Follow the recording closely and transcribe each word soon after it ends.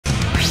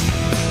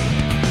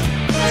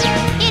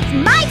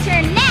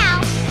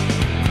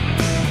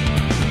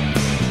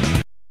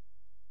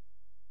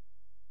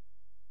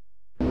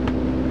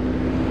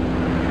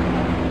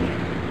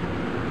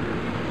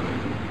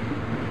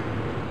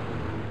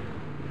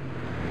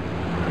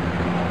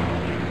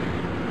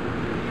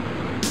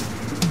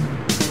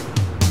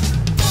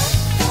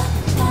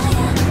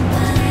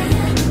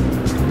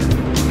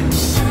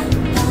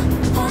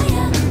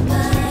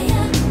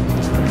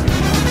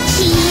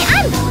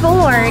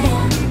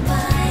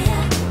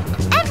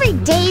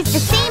always the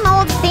same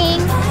old thing.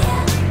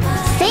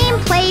 Same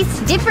place,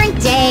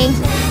 different day.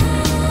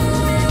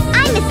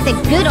 I miss the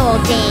good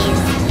old days.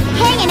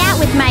 Hanging out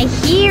with my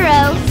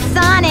hero,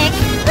 Sonic.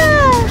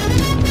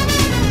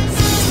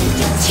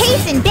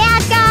 Chasing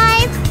bad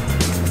guys.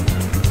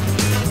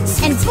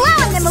 And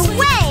blowing them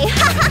away.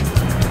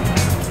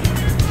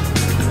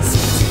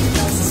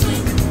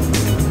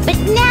 But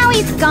now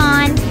he's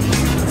gone.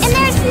 And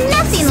there's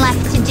nothing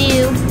left to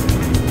do.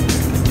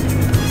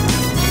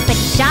 But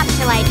shop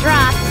till I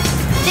drop.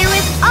 There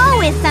was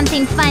always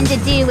something fun to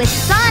do with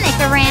Sonic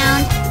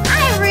around.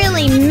 I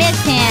really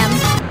miss him.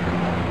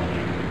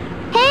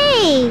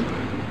 Hey,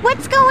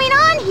 what's going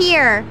on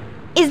here?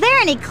 Is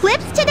there an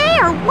eclipse today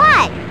or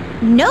what?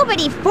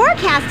 Nobody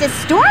forecast a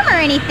storm or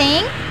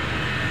anything.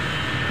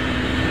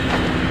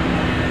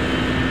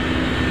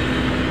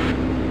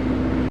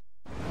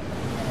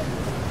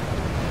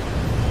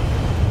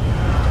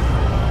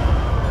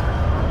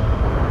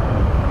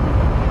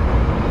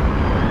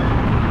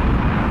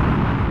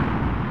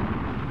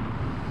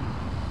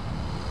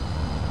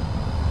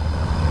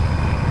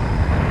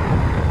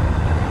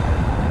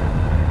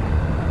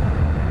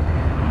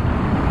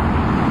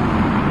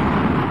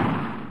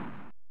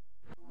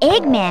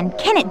 Eggman,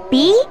 can it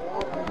be?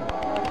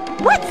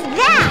 What's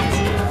that?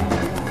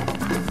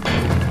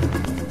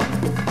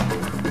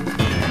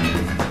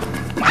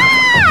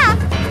 Ah!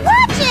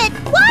 Watch it!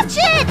 Watch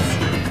it!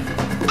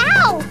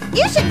 Ow!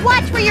 You should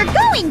watch where you're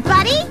going,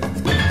 buddy!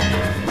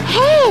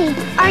 Hey,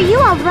 are you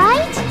all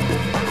right?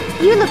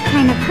 You look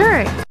kind of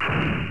hurt.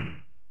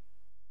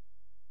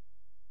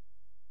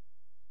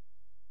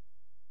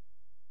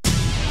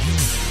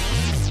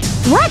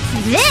 What's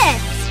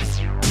this?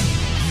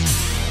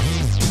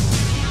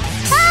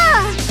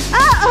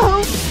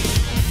 Uh-oh!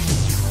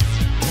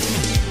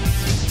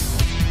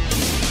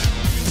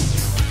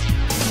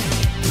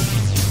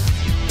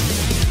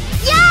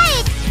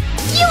 Yikes!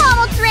 You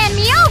almost ran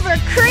me over,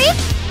 creep!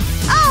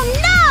 Oh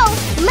no!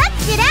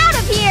 Let's get out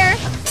of here!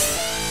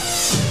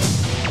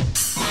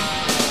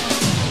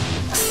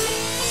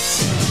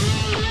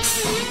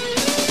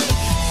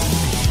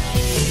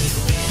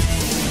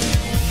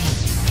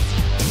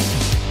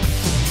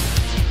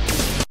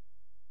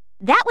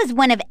 That was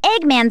one of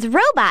Eggman's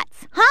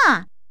robots,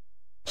 huh?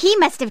 He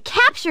must have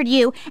captured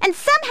you, and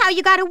somehow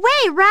you got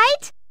away,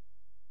 right?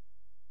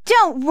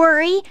 Don't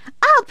worry,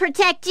 I'll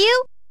protect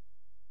you.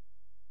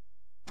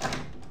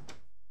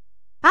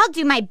 I'll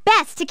do my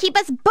best to keep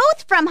us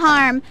both from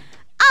harm.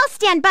 I'll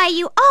stand by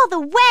you all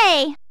the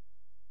way.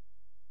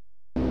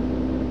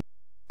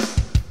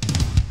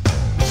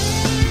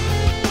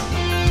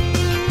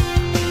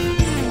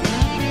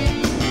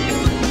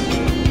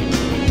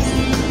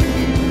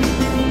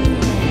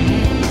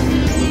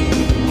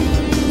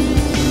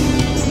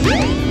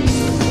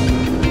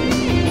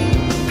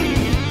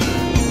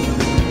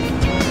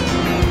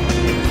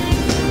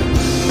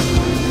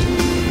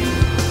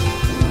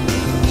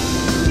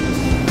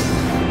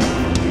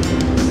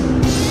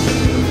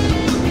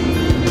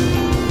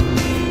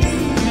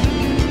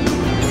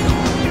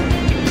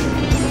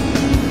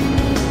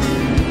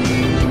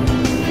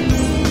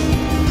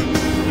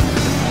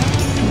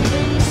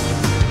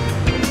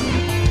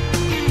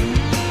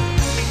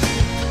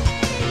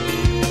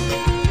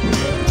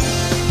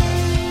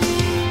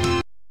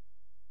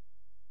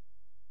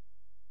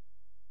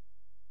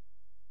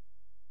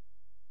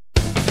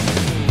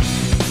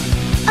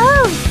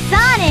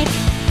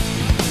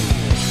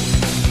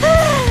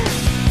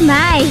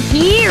 My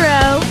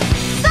hero,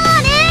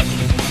 Sonic!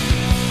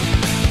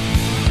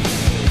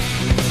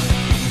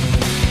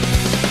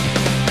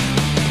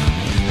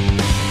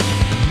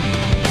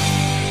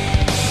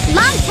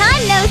 Long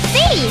time no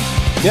see!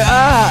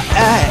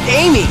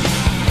 Amy!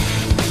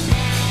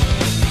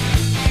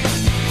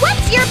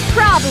 What's your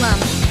problem?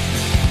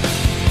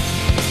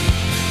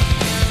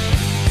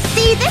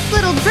 See, this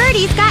little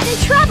birdie's got in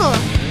trouble.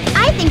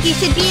 I think you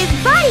should be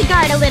his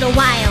bodyguard a little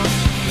while.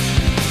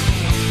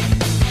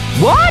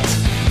 What?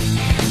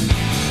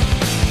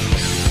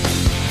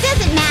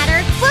 Doesn't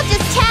matter. We'll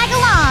just tag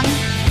along.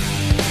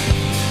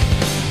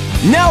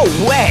 No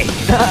way!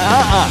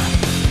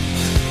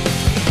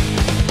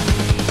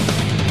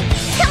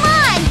 Come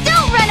on,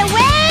 don't run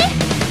away!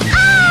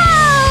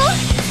 Oh!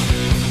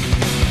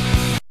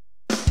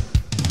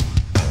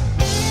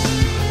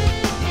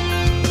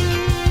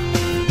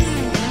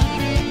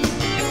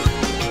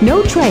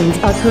 No trains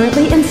are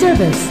currently in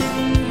service.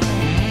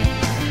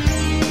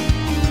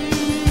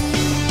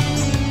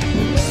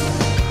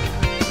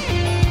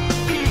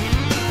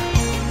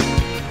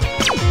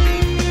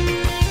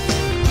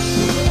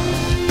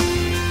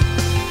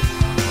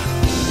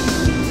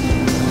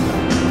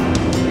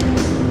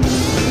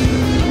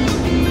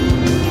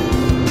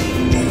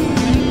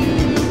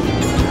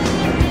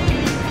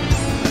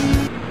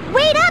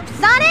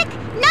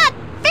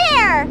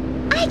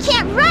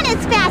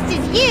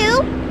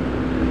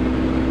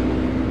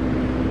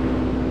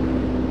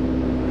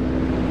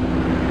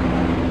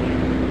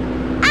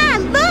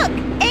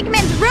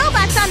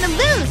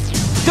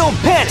 Don't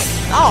panic!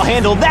 I'll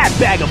handle that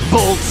bag of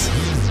bolts!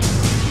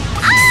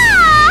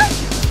 Ah!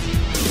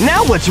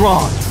 Now what's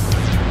wrong?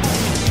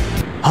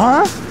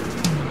 Huh?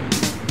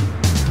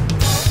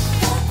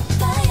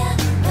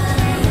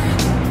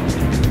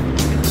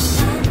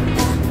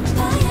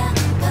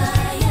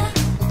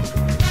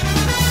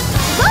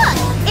 Look!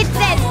 It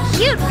says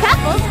cute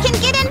couples can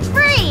get in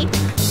free!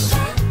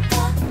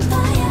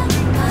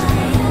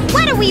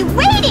 What are we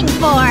waiting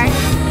for?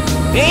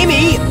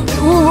 Amy!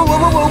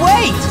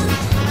 Wait!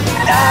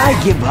 I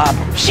give up.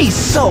 She's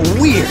so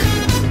weird.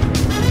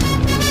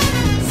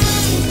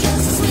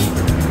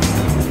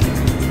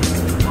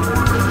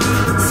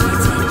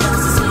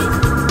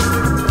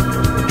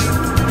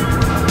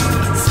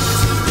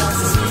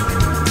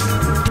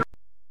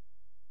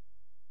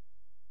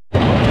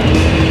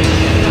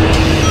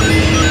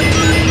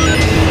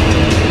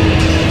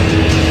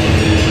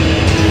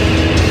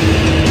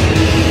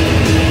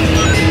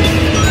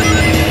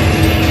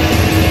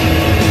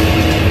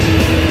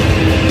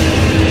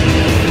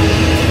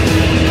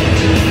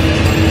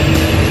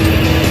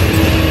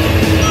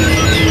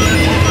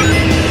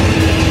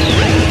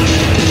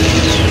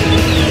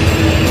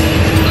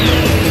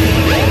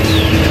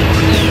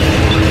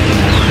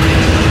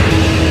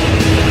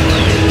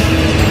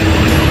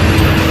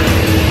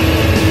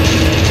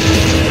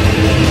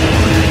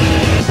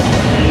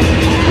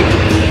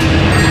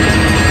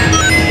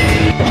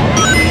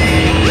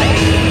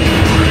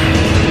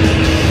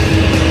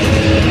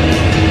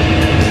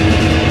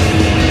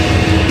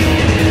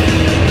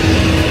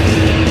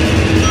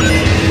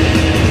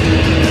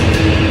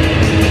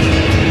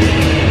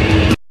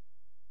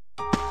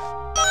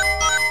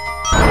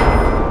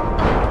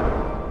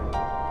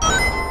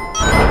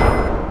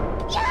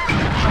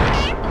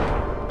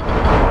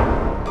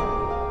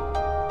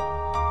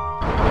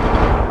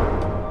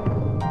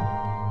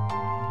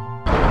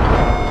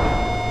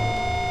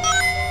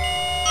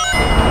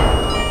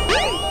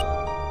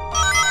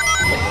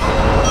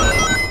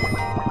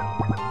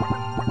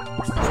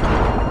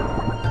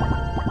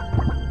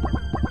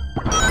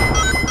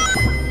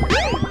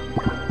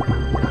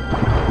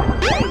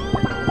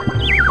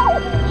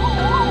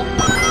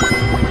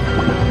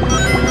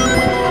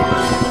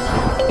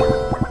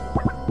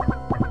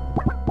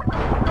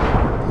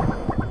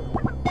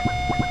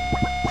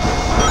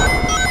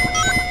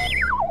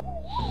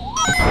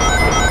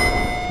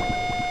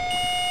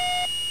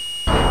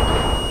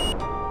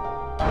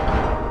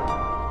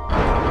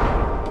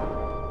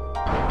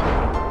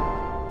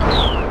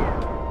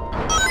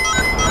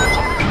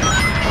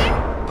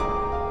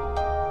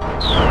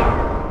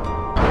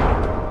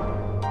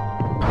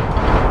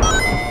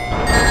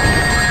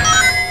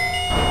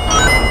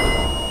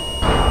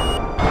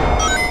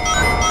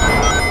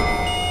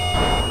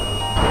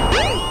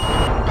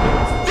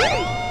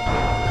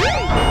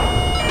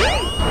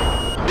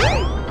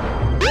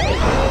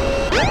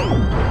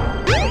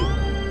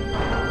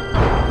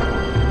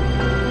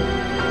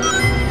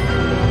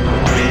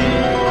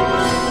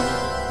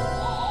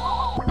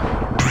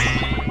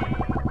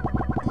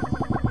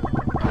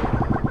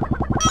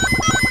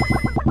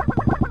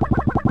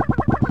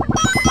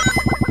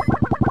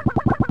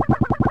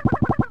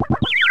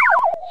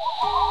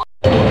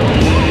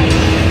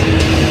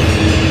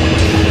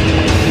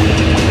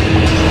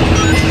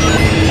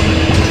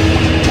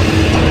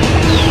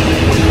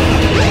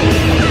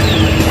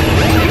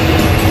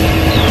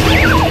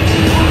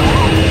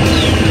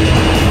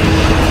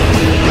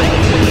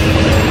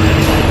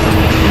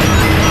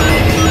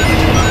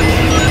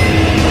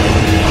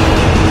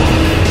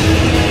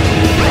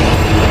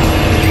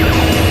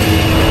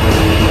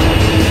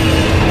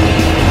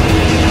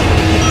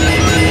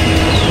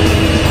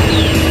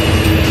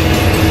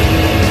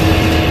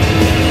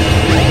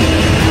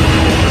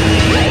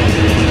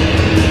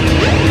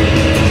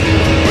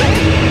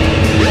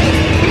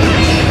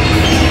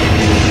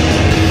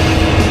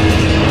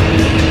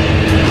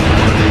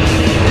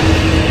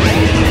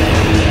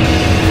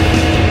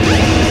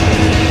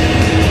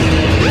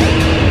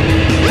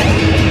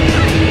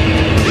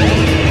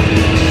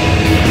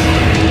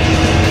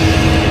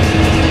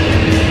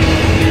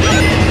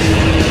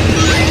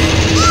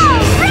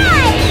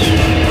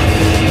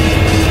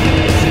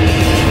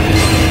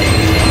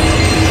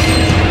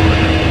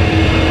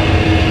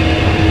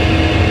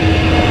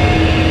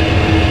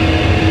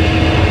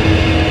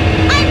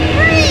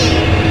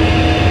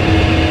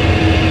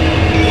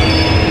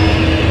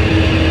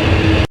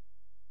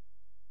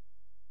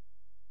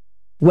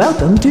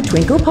 Welcome to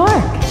Twinkle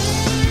Park.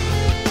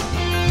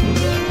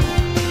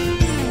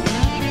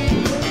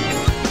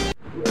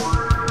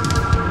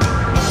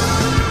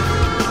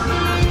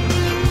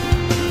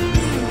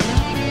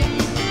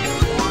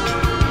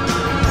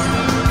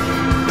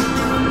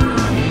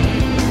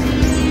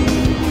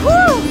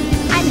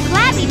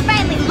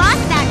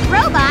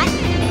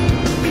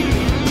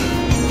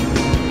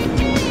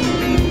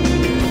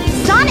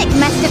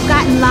 Must have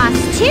gotten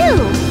lost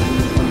too.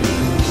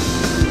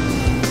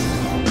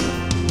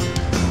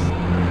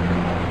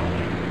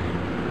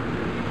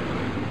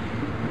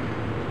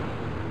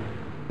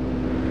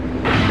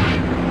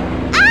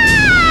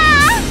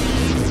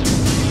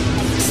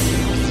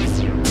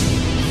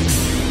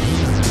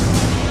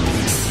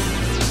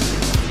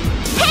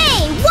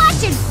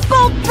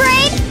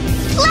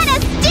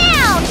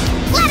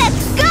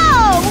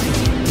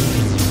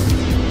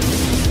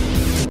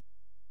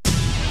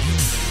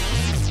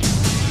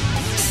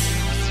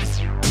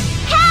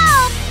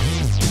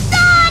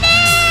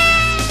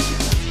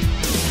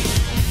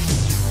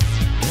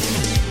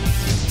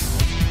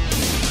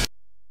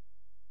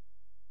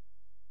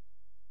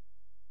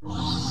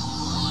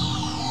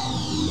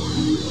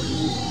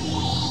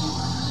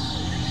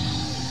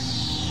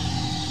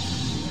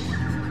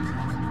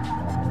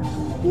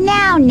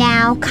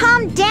 Now,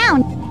 calm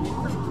down.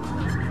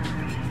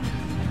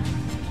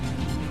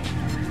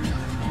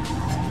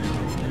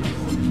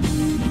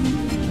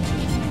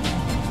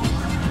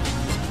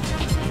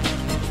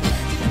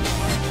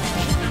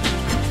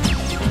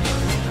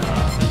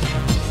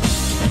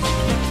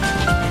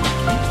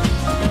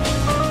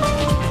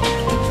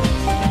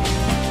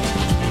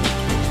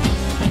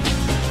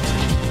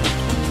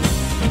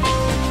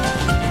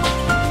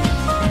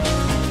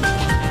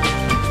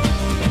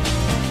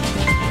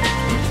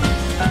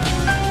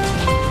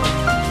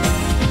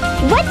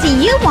 What do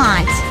you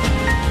want?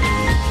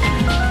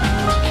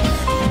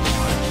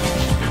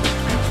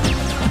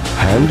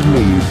 Hand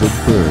me the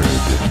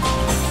bird.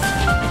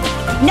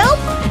 Nope.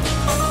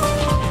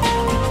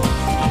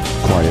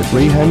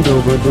 Quietly hand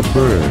over the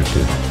bird.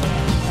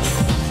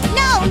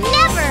 No,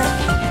 never.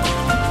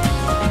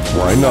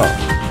 Why not?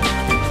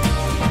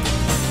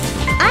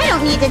 I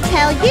don't need to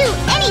tell you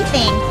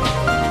anything.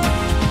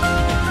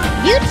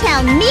 You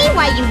tell me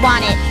why you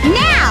want it,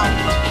 now!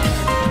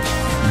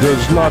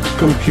 Does not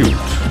compute.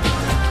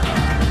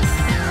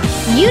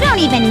 You don't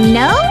even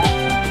know?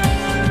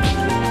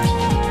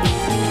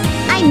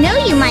 I know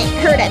you might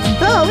hurt us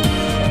both.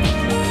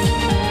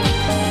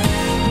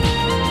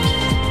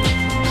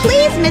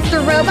 Please,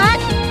 Mr. Robot.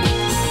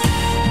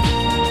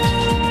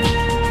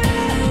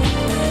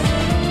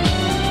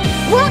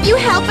 Won't you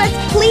help us,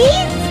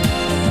 please?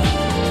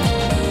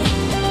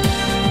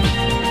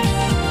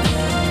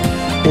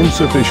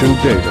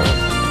 Insufficient data.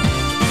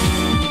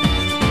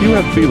 You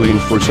have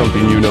feelings for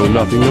something you know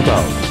nothing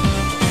about.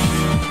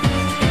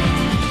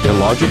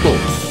 Illogical.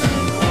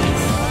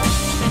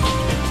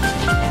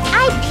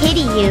 I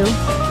pity you.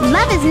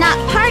 Love is not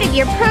part of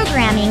your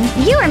programming.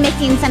 You are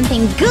missing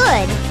something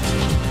good.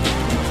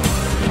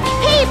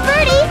 Hey,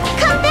 Birdie,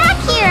 come back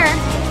here!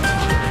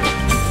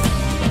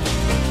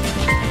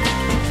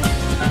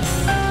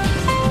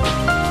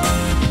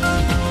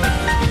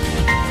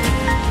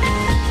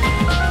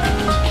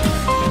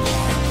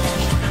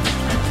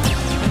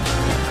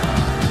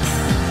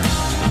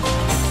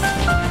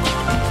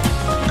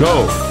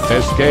 Go!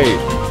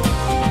 Escape!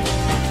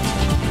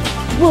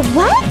 Well,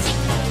 what?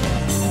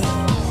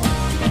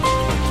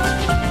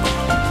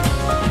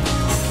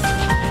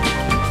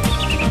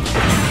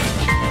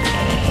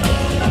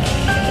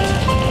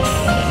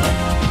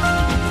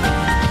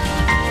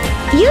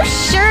 You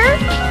sure?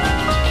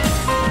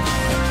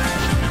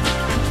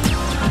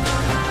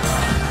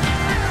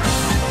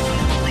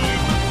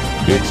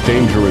 It's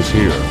dangerous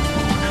here.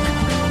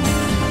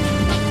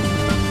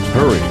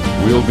 Hurry,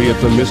 we'll be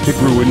at the Mystic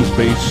Ruins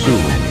base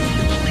soon.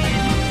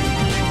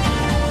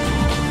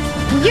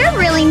 You're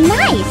really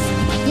nice.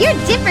 You're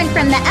different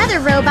from the other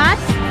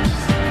robots.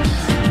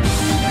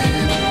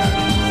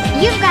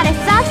 You've got a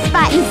soft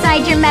spot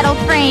inside your metal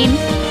frame.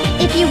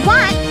 If you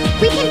want,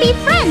 we can be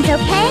friends,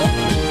 okay?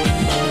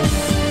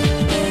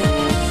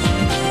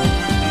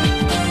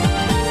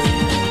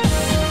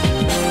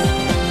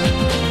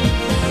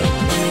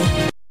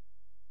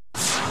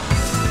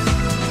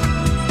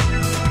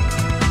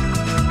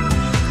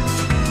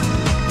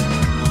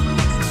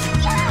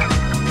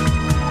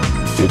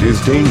 It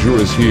is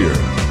dangerous here.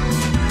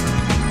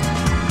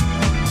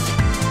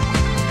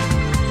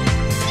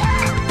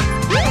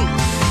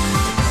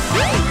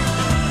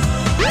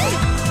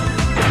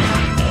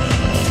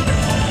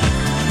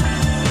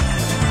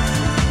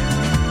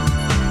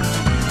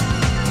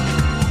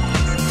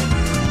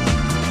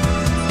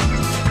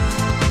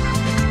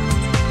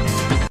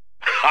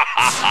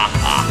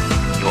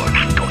 You're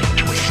not going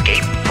to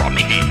escape from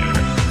here.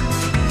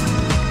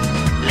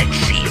 Let's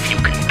see if you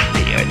can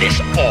clear this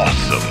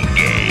awesome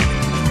game.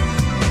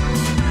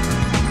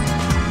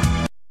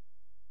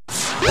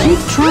 Keep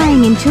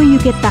trying until you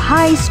get the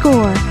high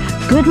score.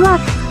 Good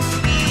luck.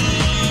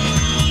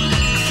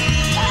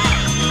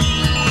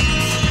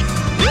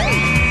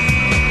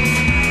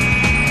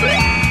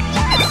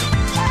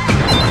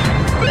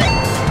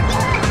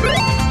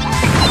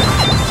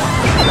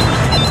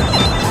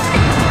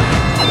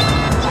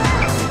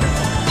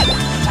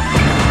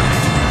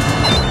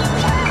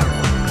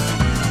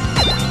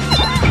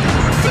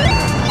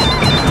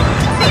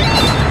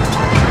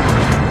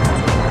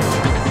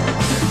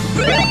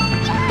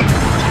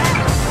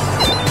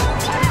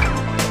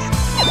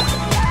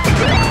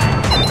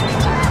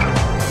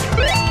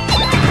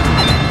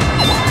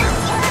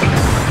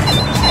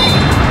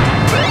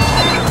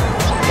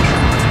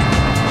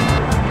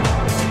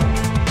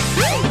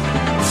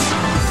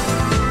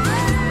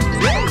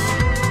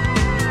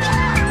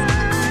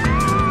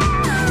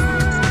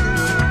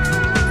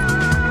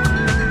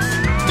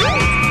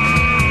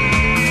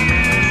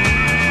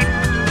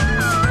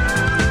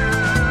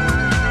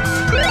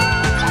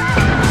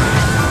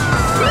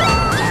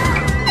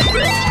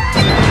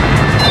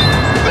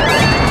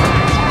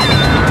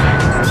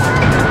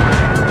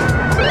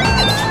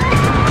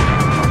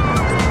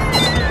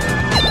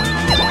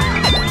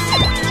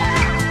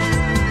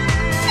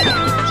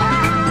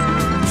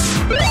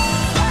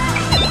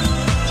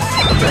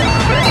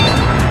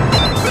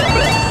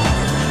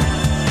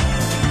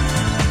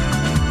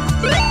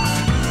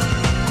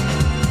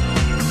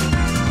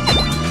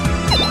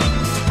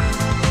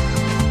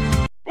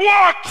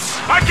 What?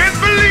 I can't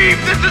believe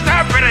this is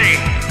happening!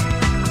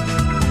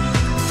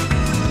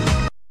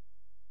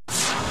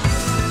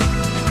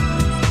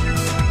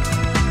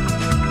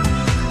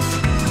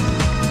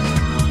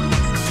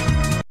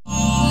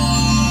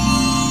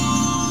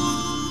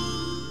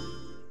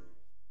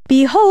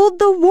 Behold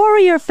the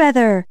warrior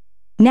feather!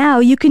 Now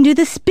you can do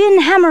the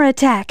spin hammer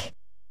attack.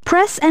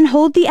 Press and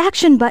hold the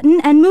action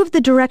button and move the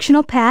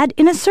directional pad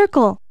in a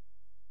circle.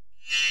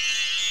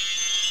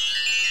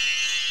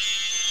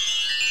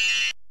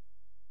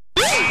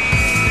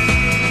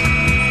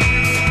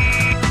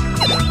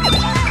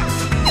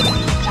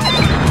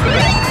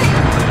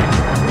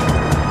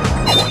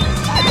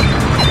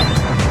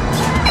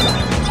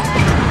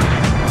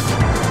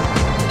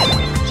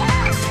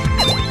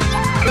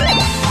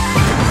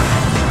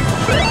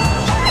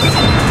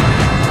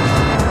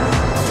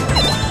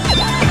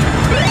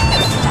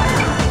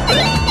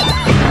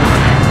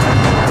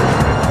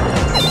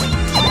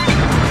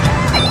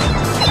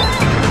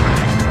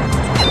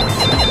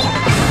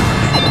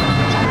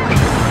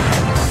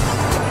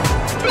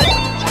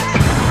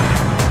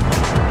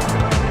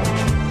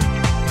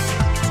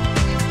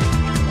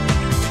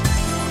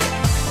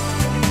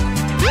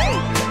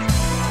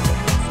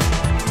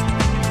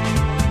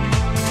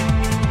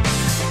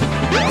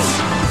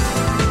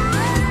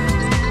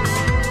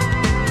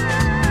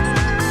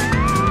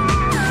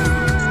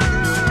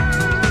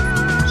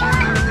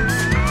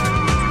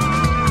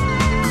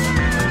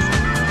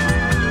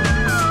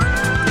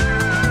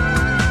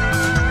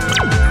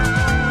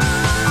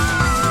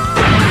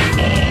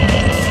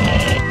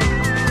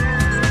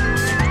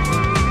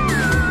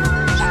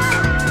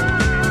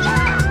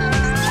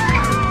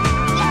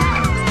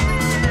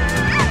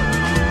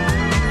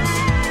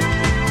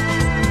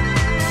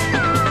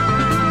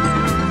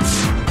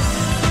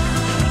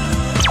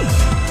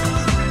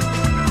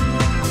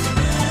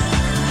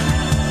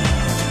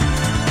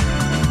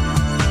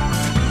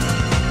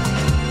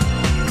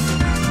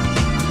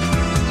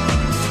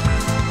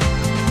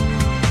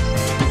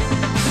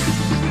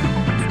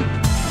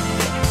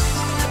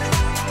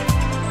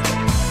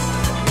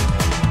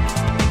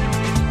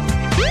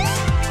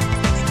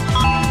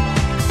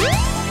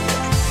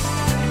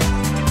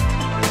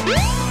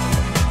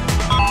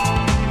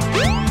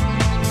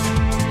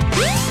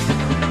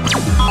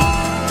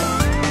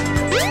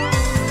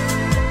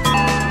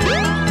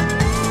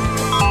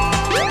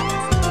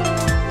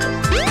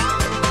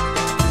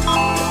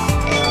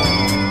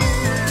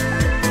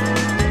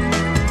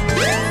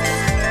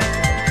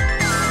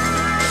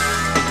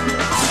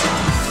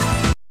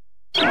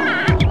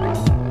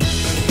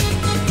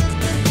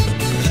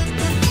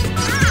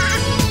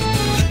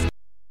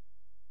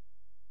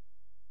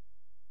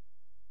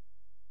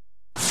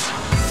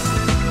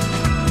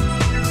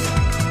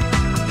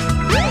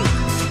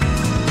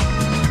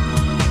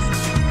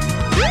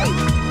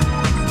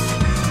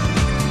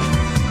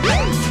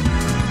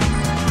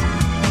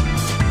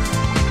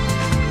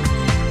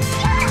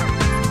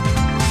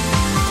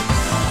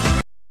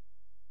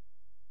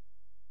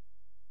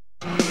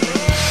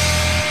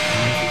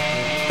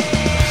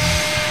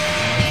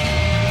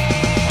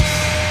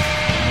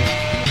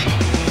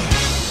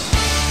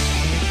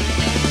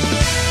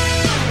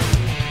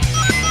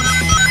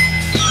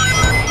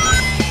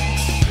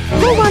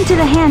 Hold on to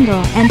the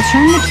handle and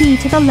turn the key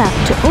to the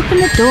left to open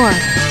the door.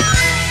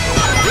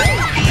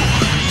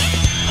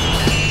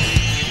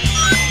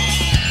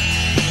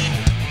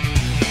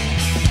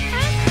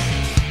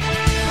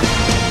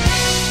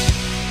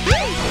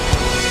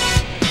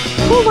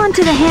 Hold on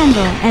to the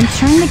handle and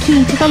turn the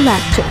key to the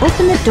left to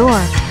open the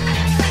door.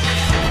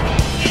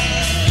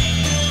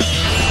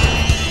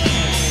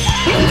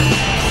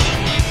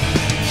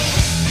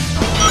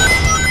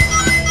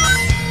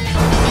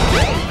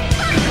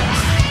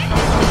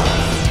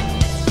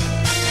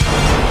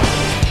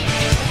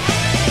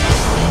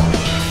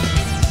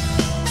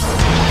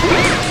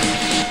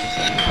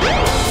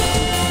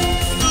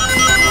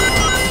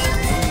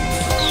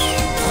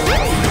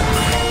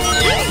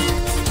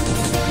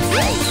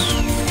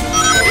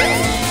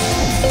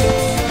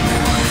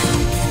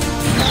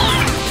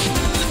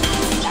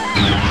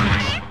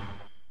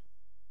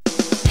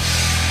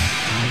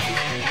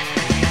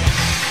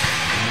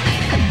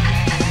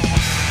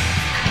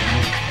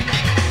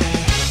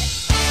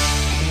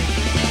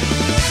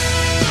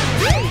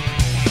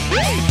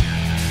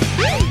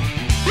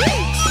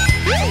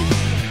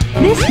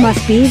 This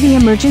must be the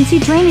emergency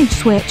drainage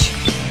switch.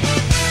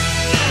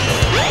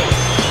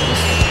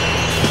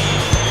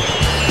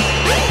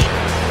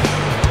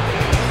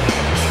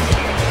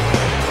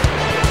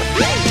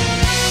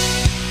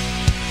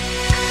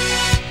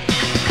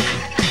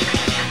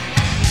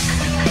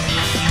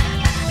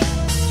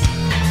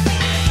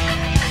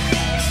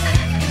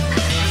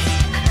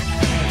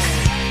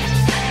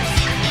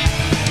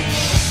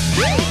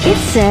 It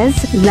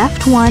says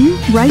left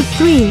 1, right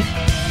 3.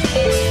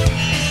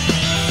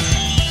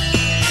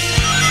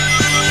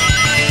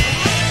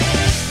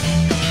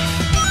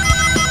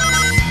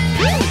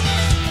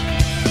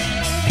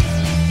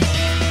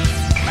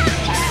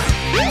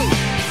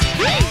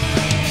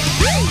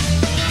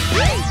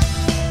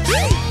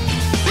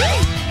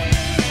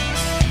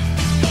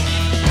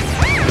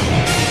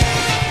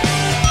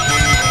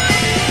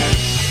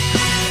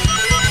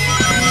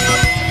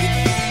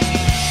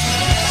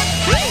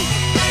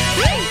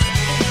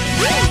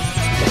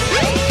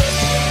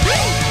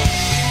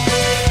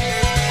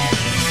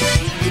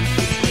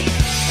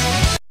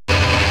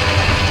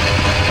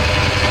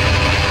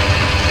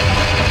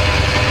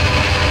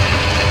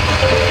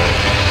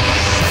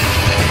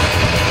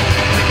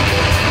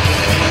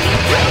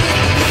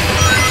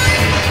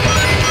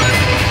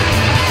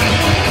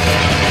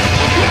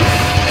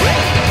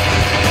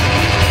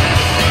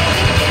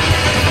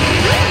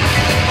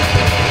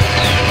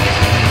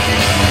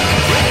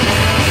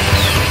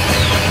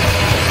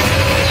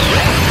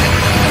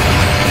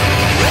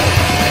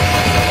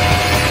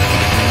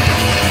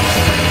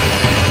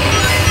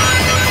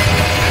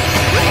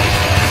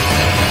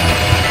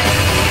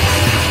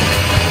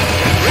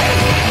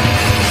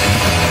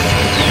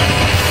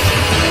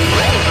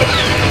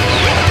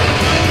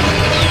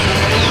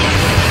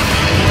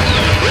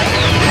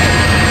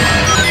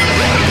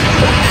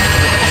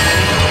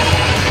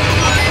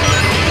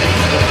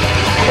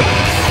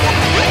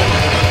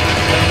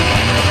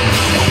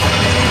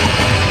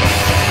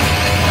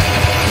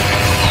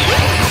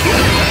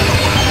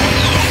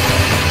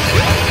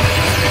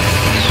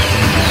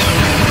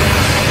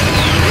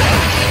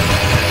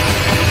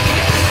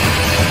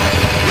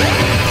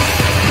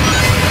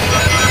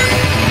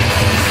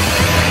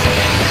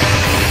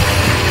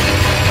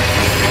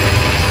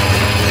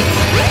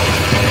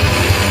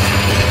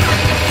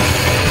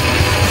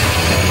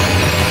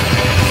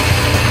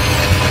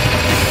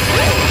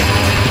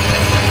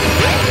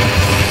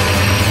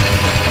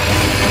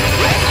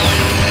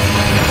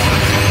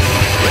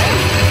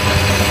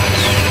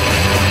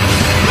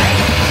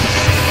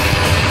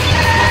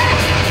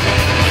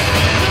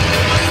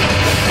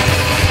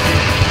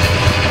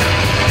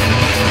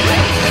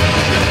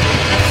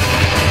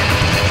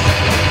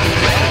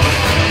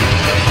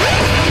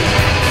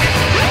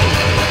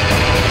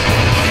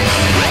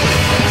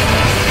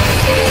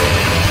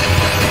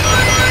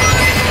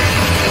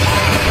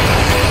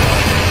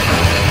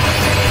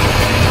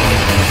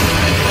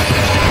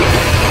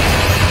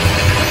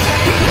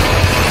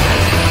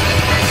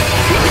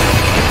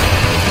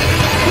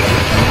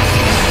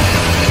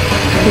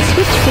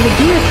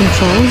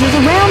 controls is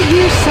around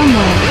here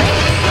somewhere.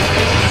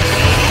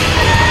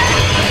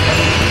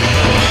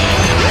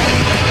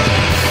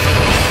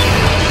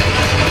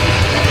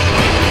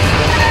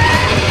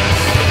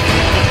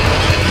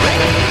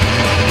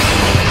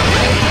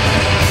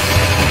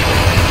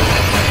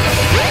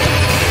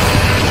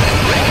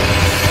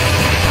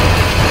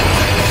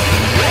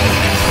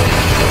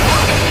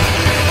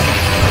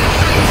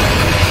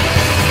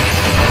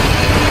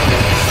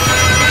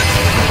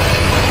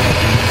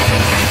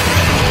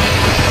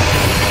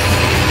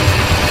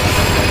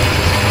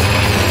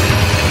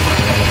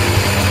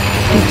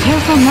 Be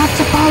careful not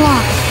to fall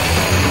off.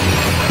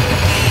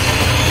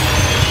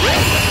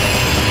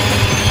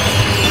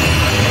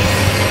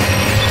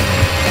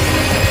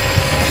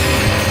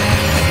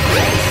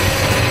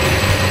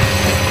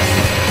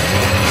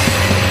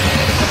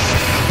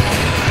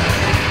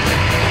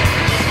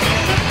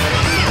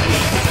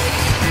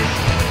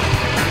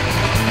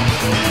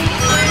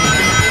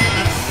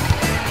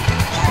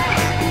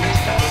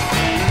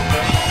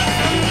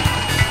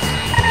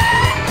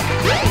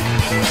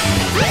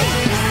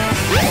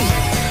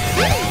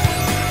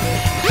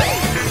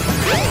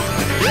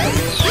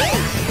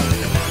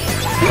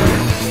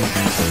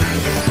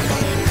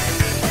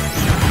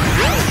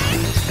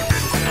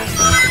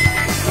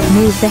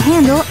 Move the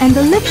handle and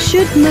the lift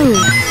should move.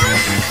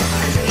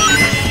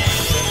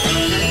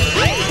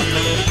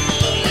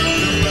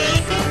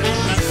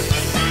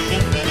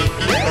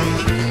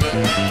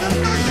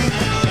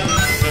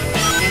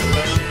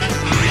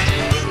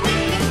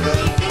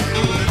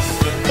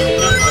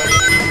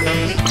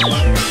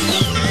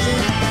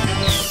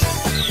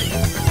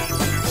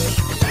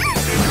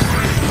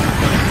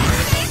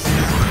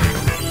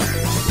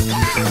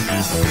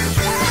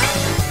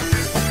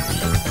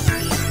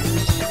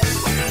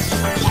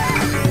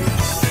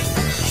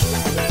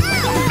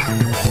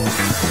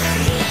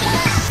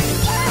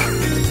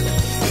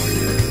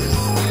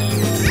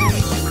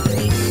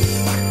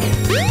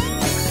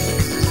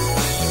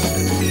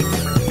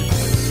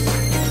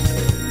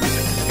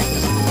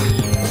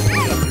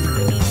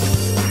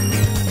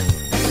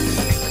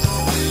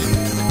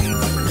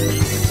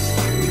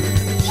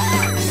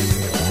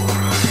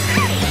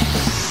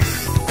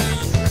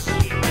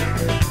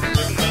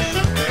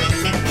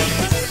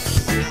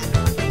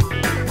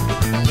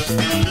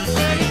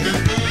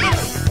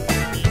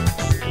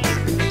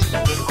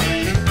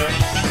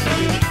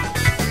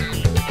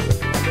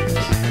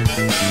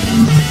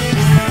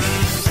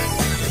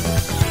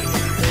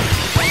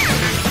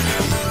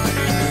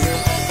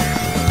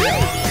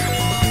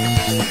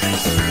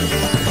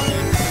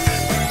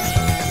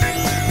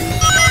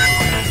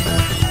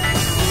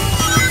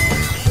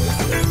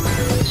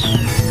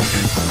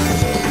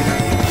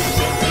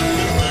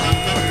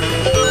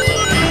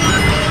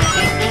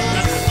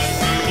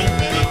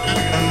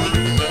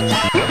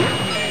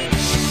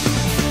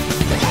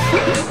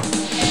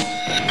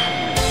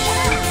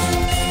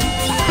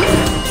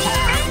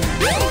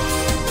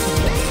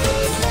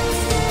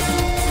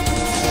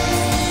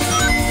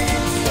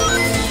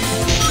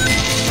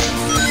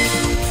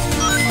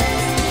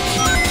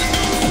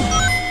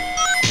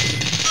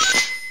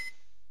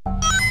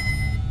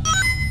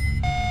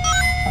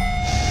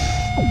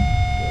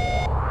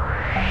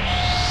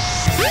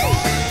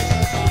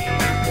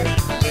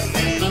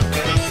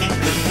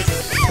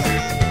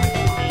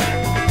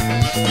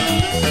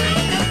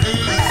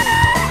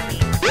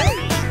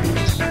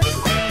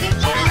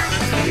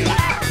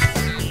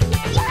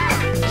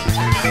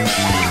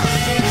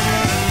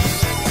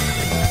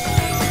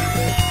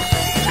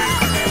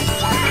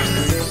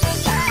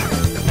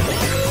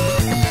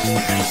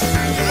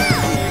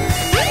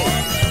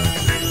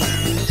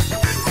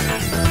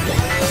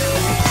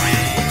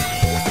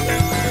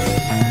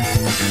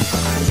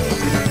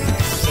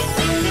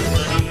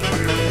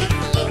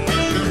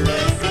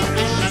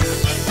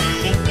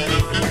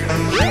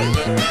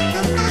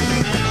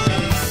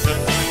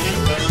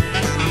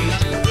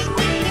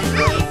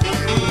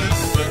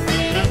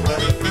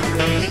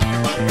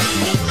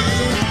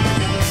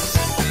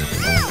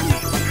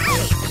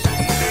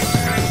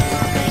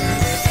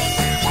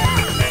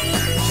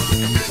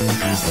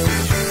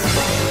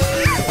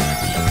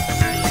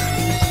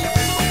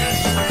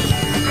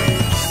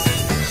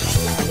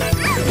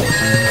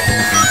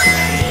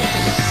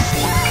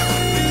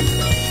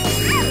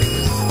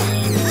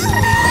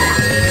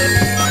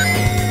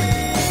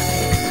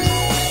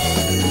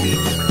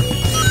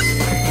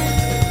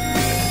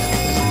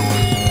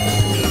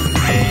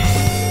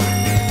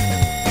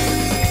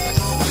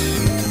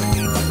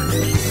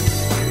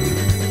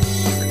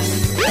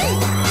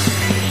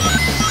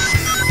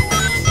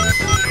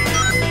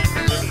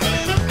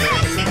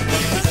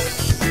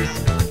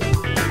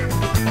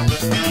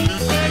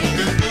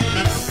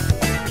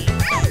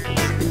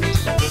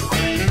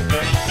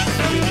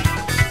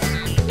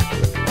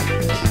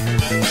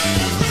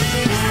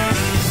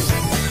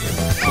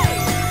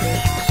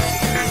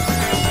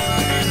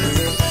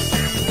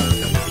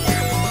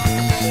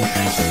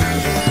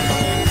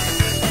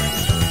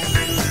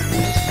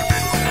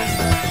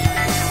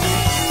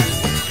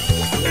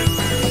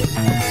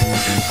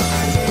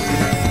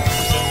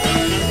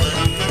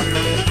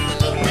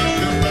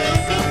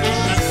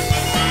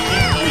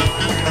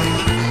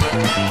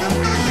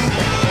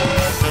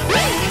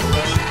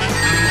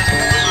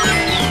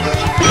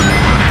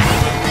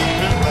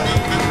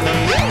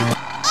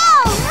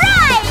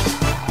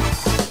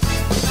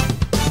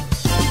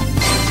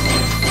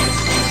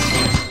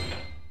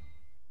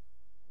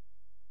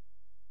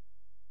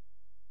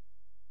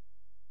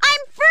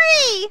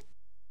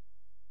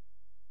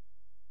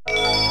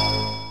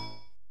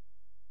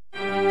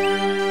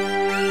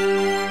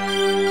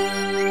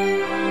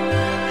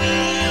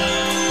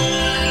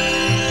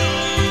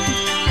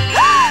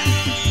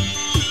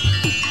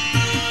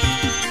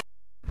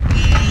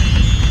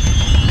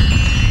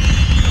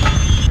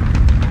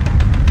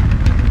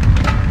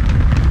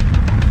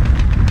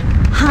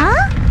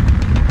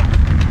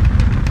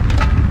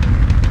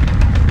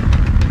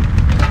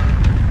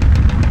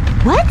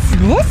 What's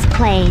this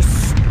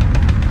place?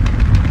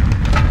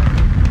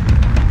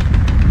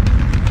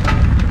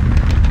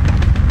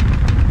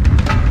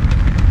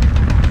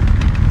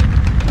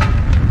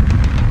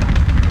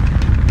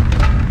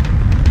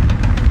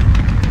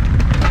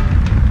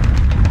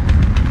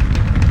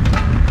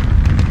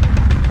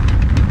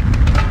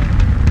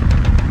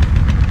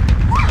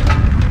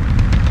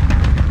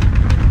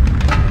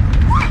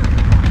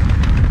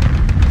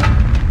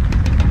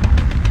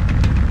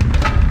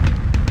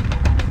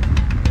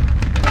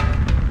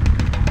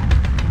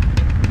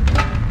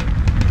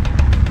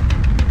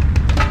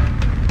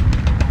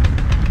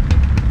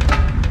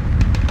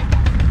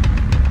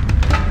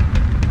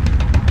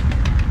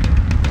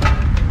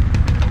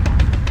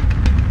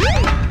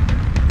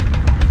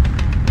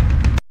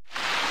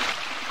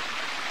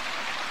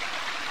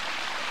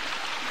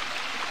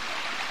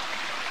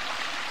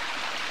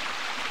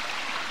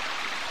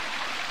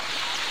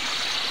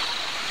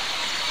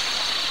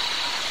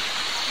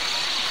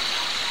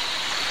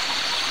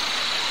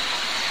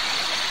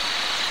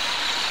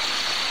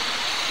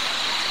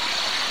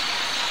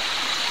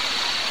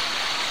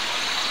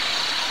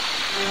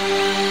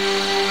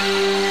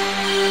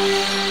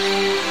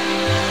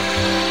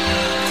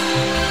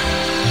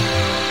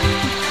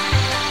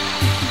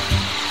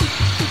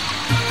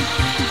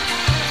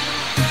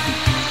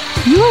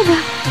 You're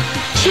the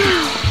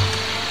Chow.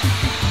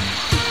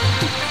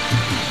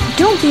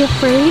 Don't be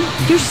afraid.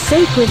 You're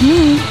safe with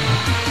me.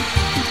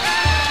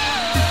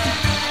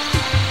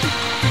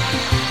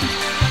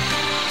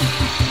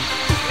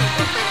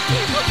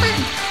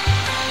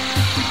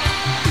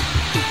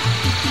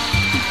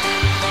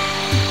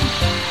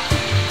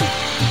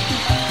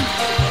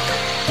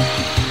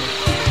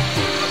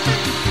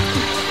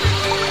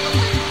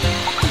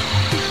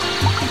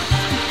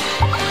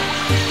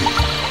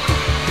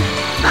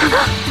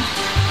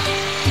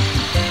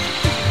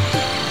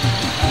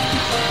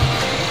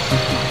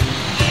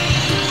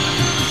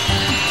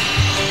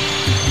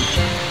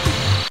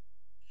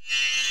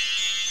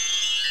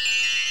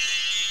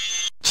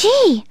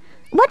 Gee,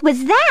 what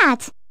was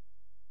that?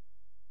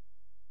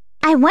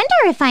 I wonder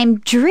if I'm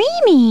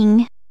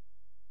dreaming.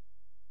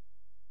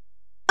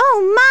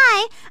 Oh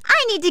my!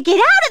 I need to get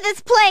out of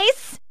this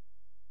place!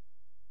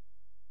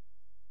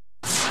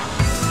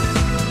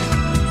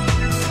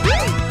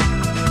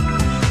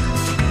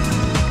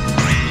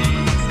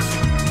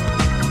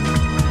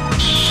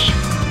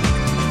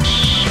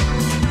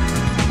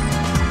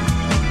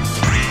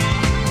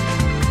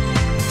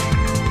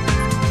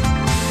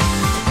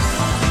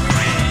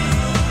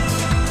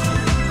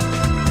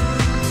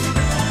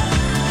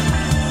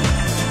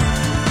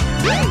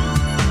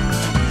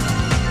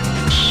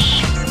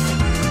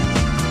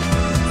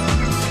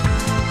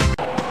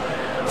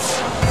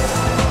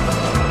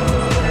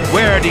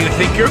 Where do you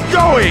think you're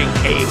going,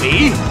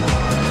 Amy?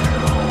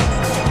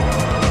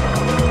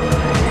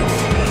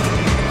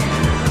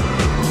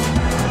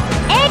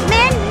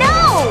 Eggman,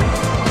 no!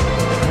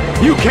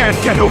 You can't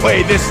get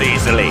away this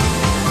easily.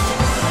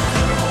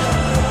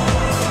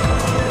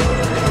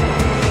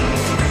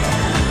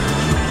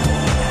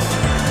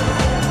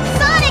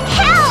 Sonic,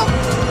 help!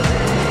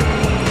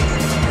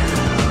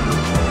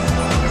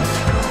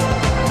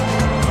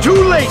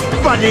 Too late,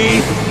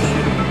 buddy!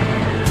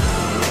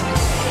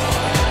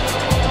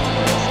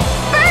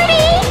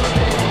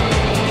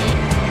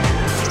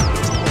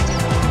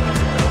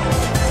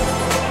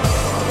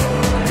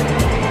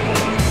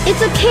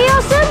 It's a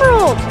Chaos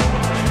Emerald!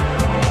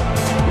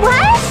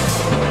 What?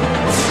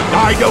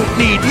 I don't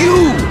need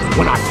you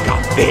when I've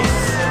got this.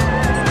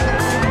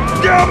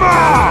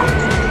 Gamma!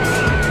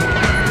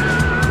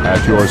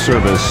 At your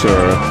service,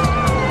 sir.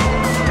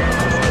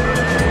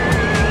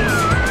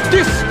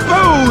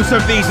 Dispose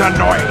of these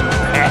annoying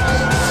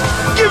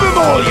pests! Give them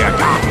all you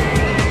got!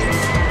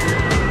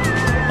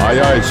 Aye,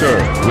 aye, sir.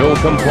 Will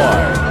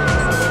comply.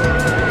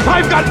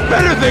 I've got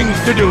better things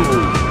to do!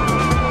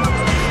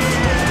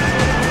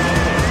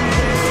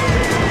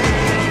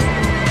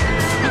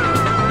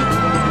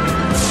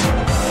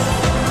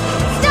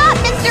 Stop,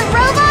 Mr.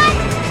 Robot!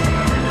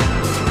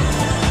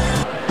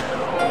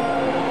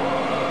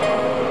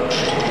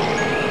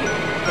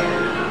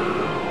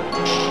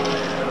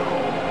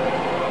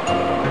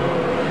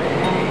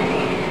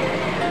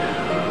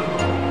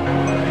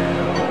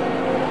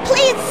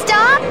 Please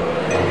stop!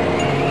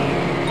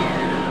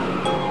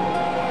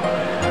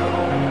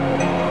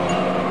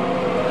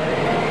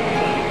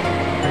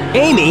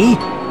 Amy?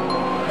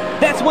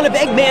 That's one of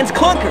Eggman's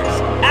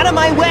clunkers! Out of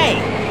my way!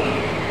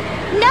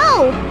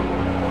 No!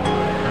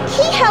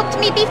 He helped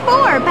me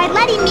before by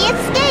letting me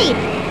escape.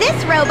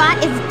 This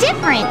robot is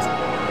different.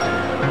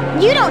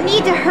 You don't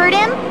need to hurt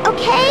him,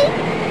 okay?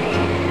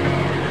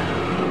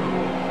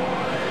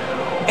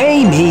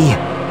 Amy!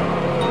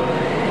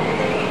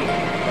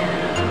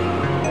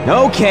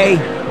 Okay,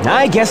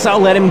 I guess I'll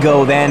let him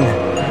go then.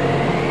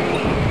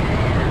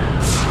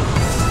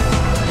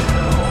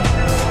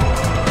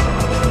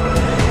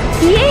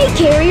 The A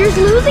carrier's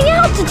losing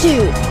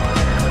altitude!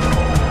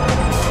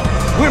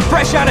 We're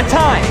fresh out of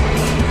time!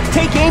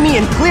 Take Amy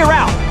and clear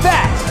out,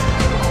 fast!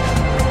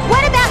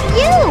 What about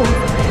you?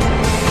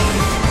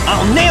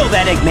 I'll nail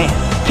that Eggman!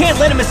 Can't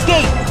let him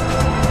escape!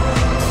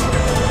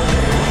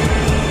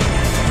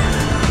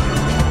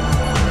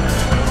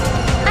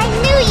 I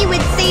knew you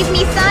would save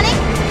me, Sonic!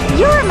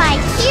 You're my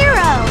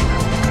hero!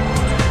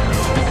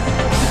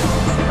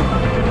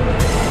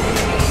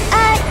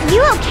 You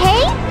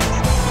okay?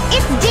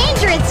 It's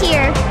dangerous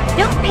here!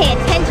 Don't pay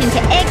attention to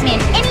Eggman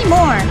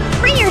anymore!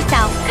 Free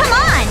yourself, come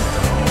on!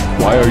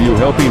 Why are you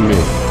helping me?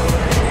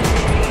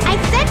 I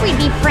said we'd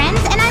be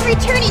friends, and I'm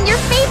returning your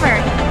favor!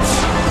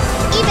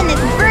 Even this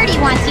birdie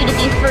wants you to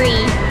be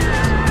free!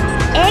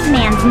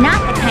 Eggman's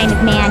not the kind of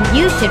man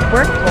you should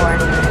work for.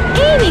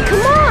 Amy,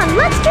 come on!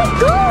 Let's get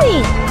going!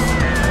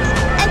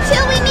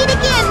 Until we meet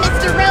again,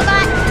 Mr.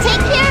 Robot,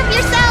 take care of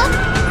yourself!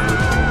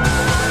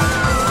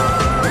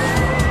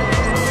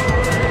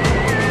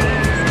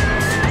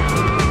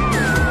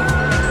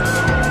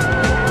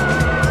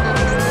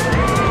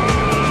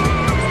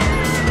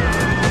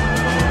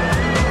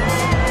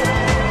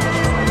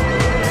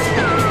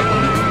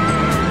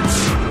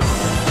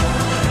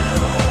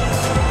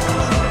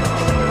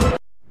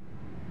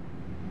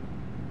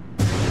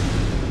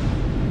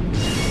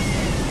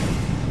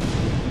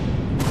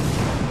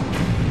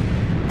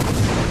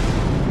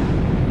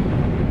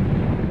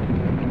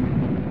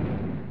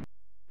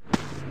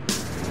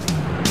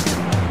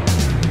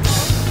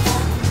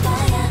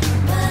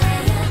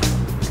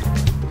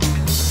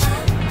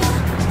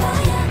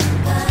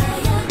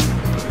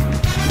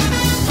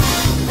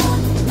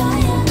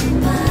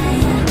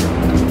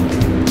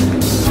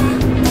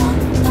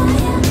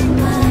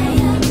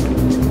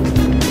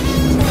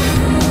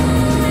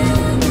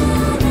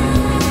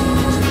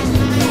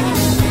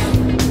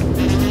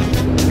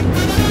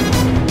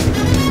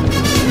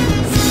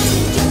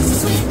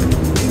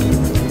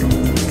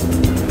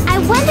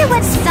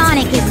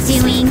 Sonic is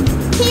doing.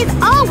 He's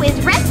always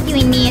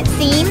rescuing me, it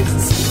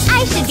seems.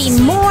 I should be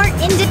more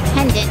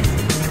independent.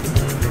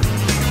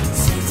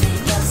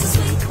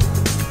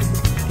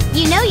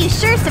 You know you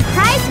sure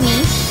surprised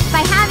me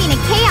by having a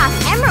Chaos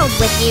Emerald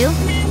with you.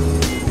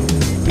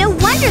 No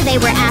wonder they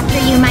were after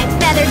you, my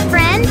feathered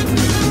friend.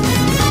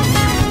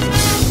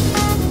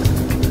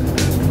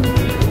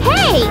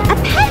 Hey, a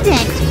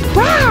pendant!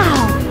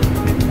 Wow!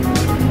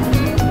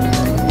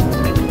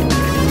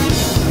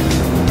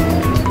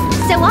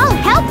 So I'll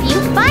help you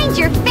find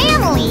your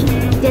family.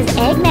 Does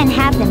Eggman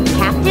have them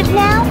captive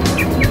now?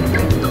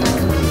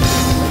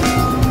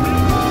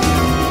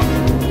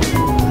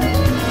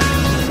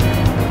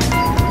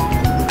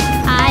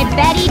 I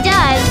bet he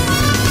does.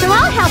 So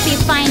I'll help you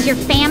find your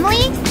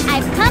family.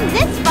 I've come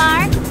this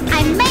far.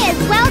 I may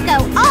as well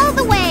go all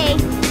the way.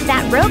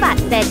 That robot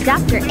said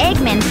Dr.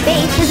 Eggman's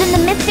base is in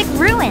the Mystic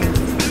Ruins.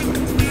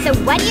 So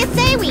what do you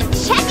say we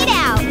check it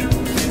out?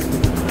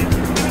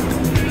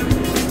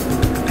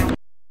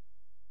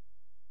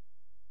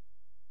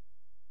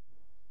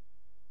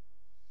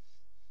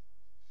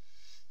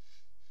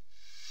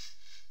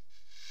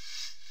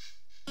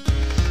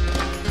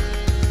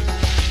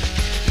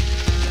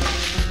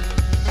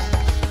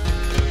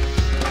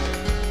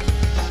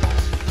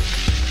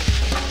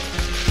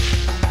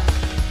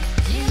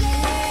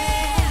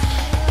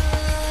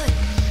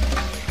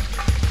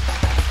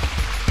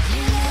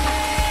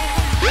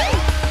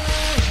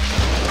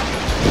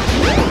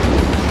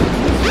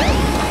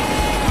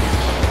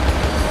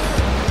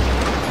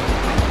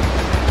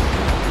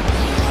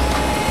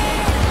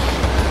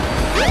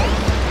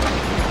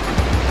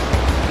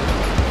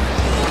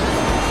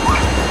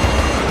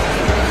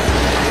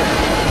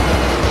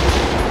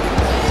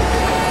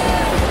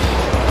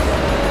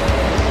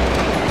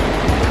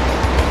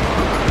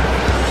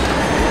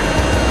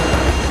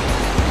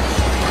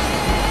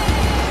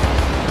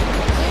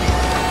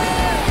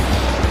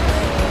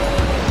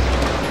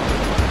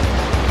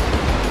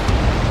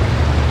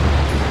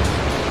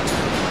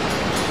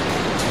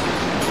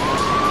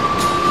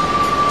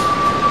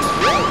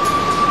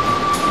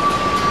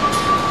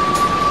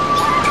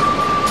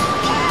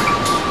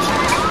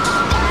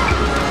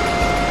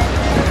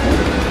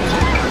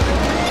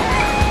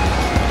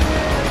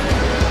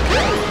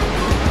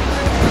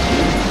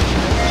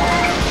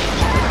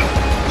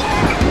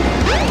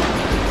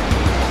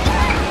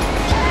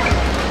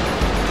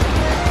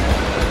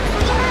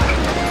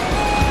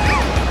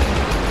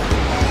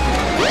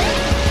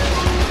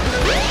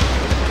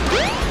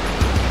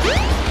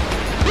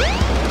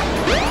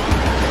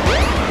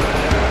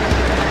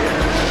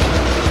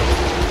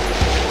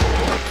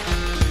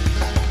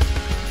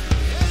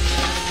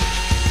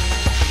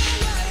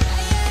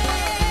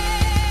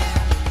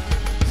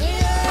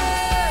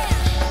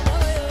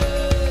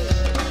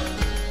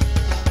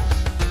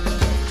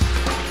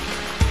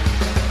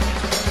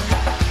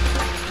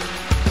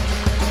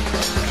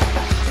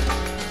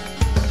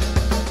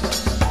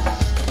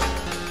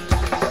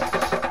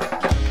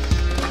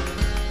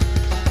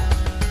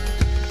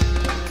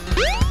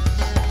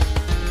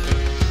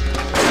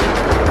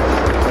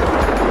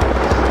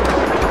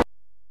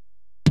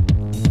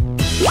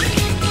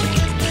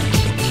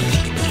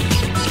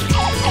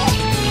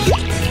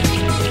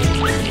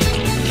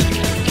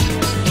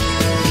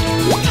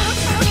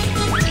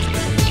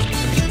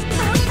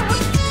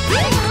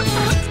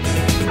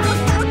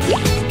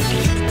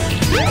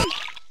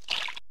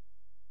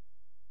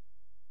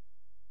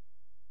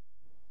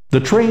 The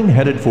train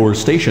headed for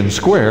Station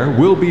Square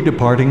will be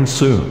departing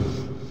soon.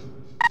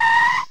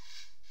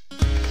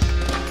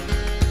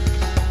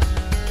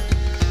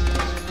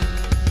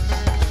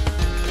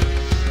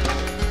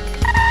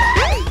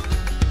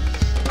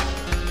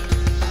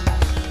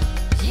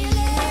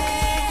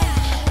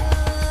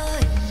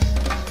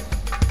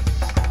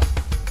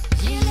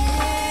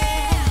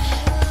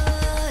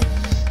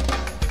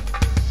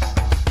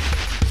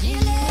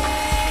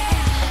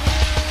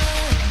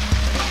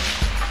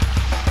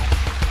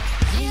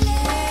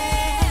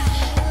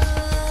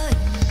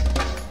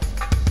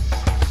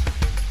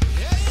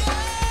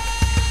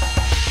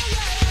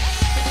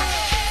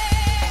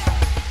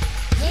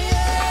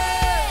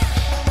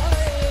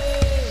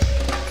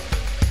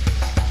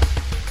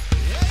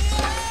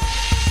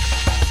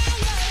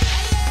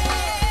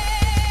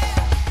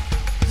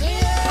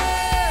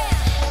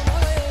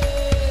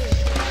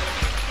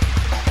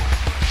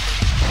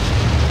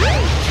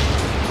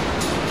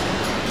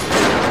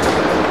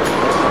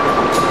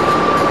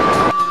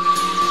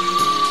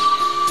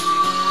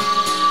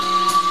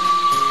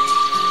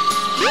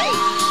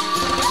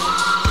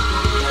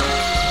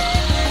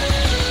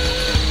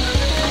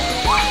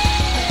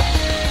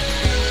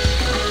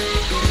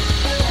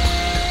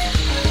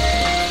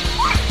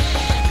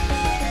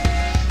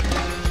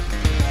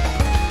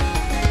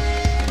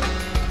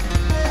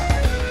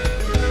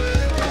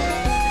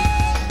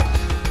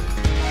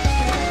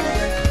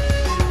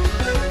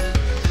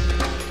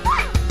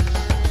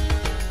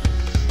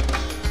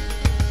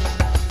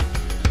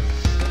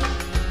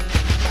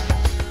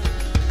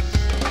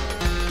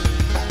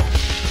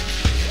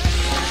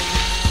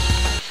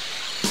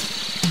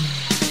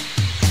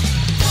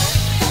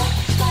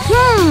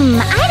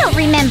 I don't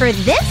remember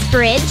this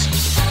bridge.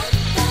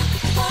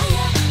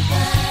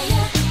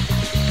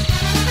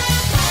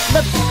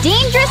 Looks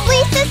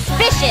dangerously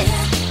suspicious.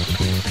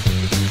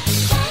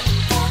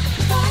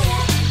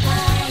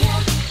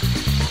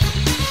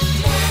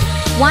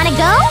 Wanna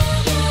go?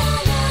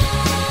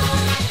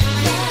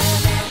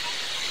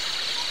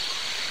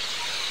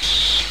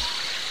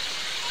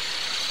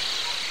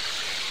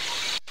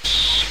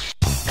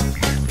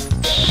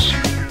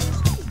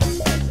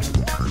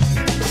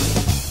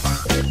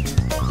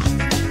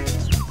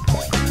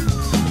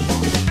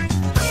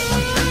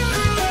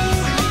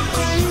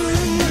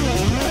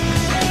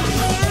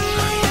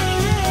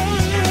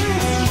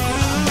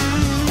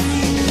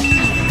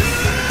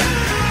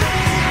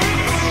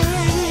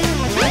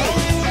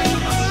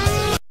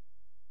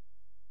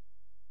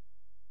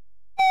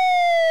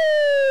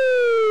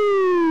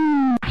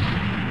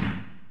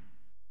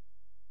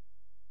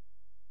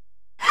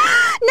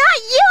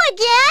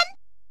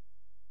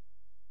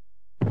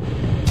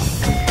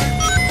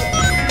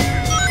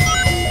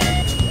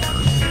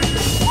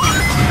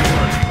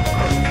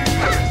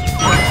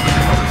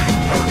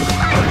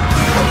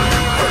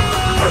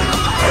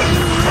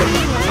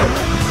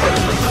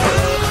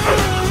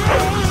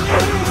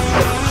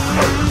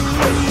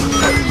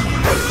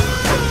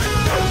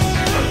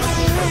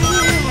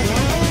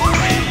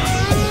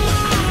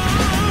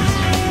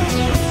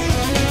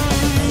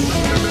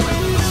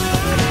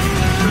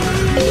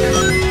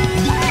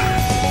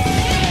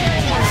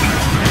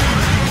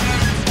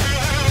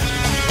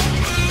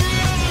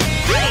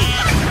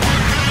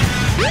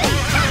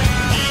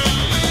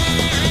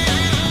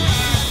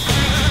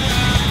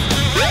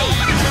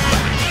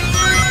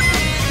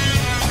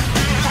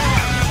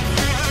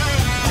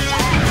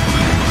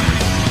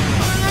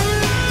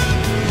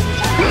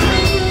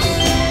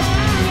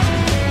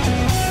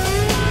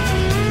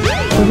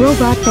 The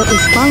robot that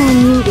was following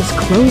you is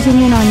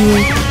closing in on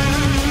you.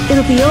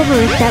 It'll be over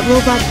if that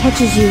robot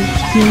catches you.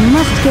 You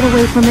must get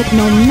away from it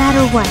no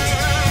matter what.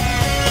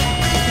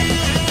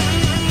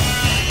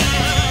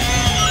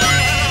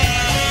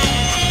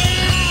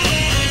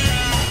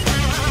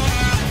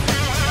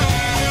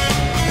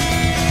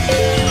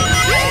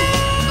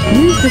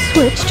 Use the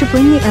switch to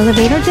bring the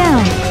elevator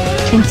down.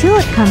 Until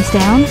it comes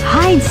down,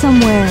 hide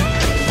somewhere.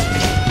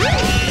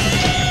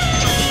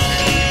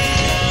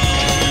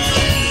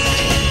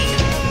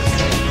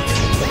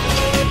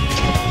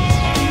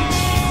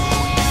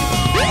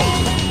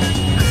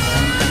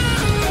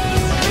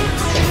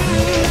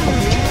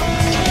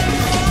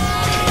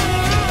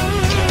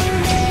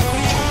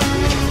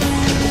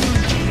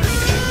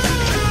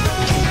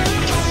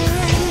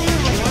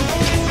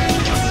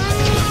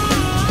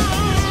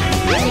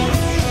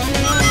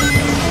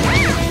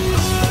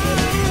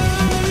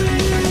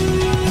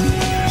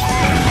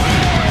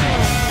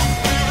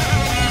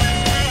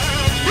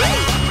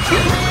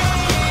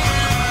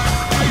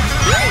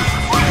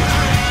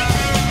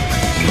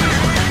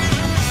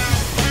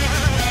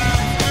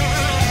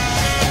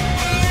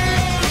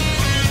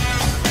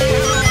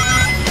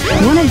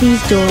 One of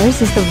these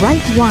doors is the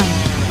right one.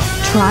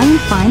 Try and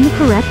find the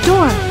correct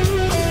door.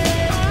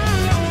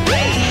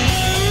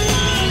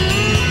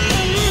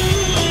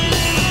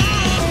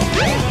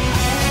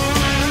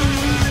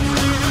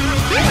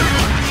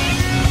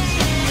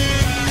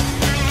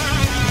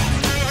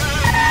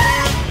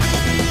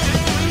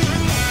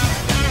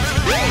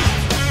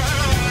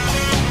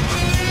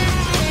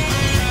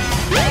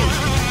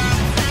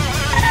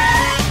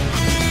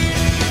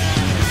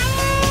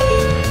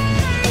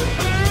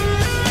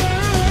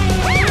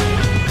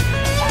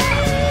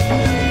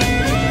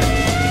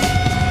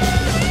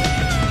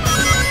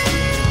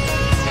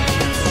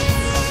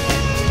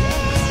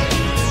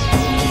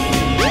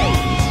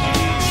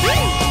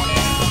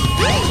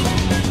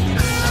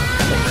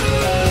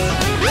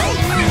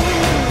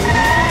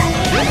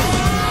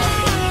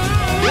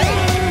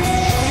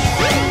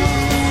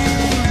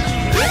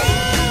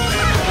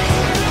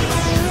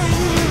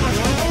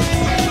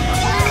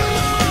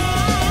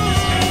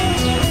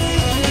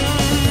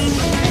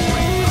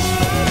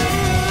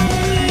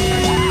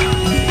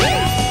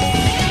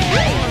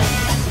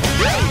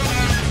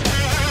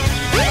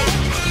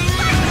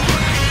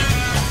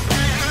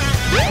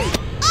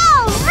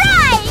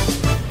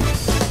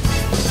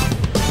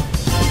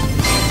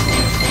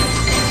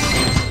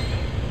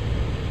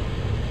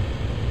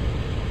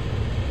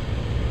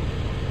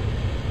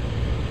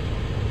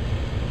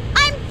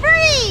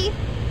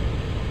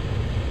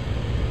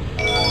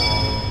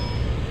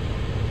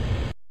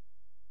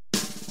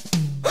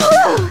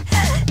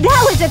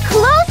 was a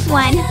close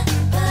one.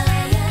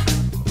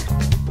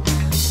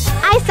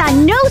 I saw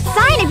no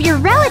sign of your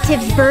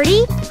relatives,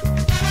 Birdie.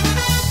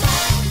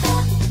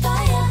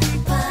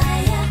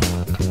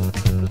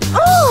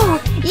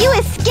 Oh, you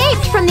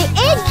escaped from the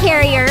egg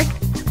carrier.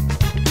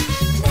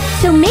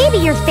 So maybe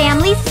your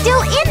family's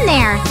still in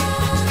there.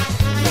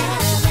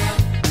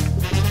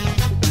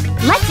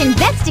 Let's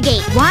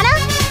investigate, wanna?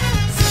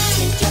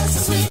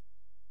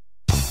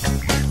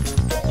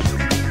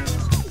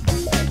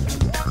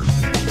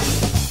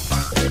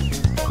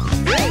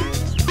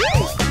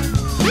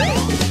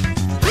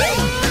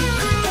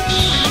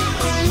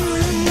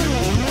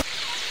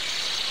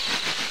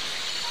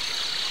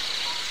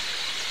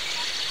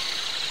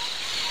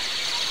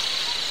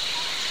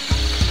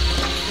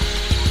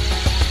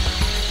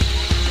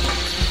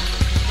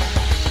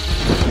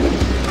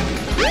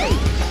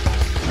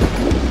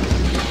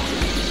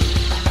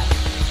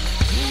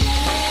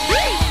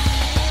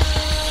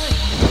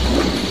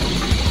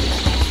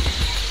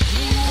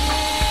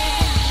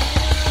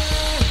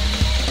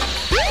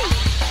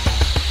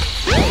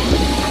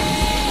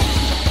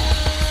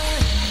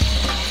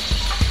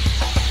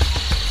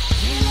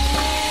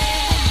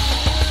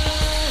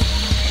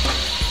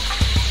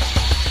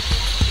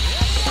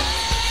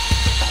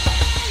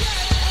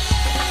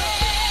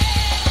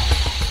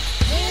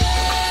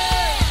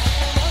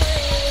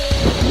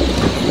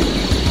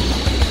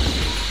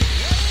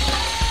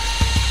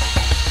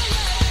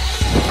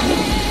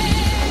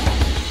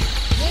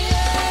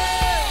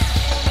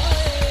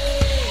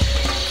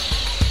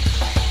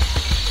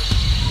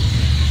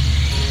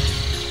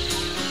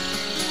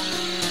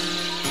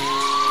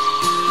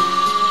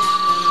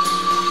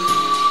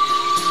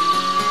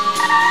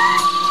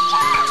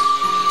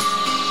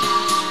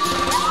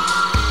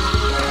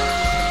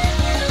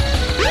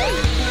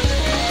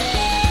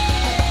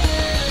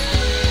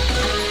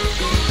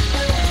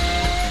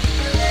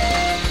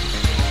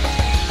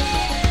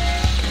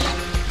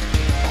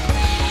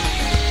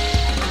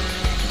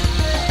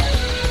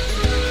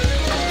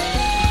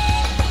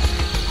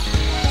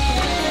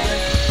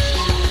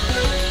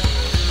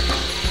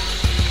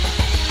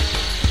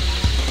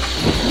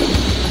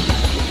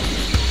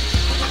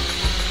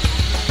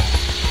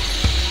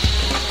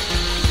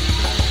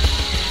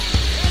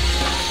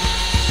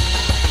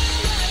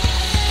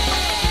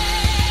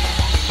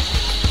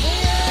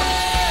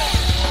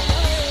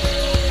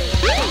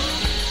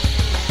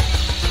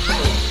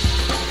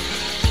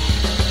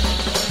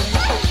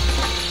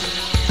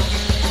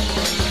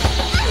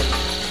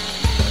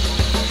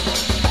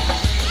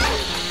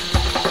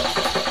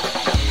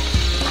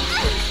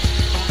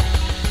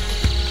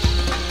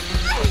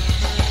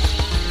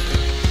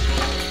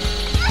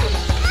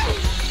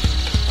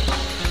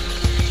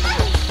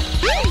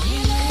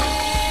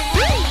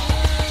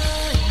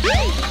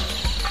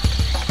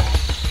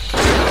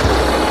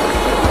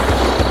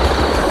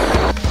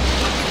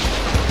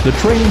 The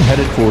train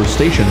headed for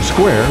Station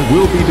Square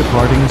will be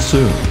departing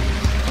soon.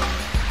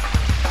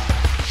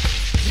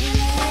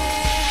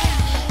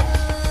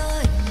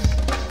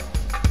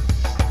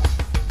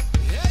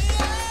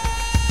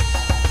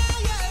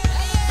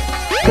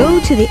 Go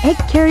to the egg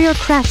carrier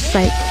crash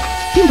site.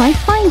 You might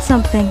find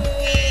something.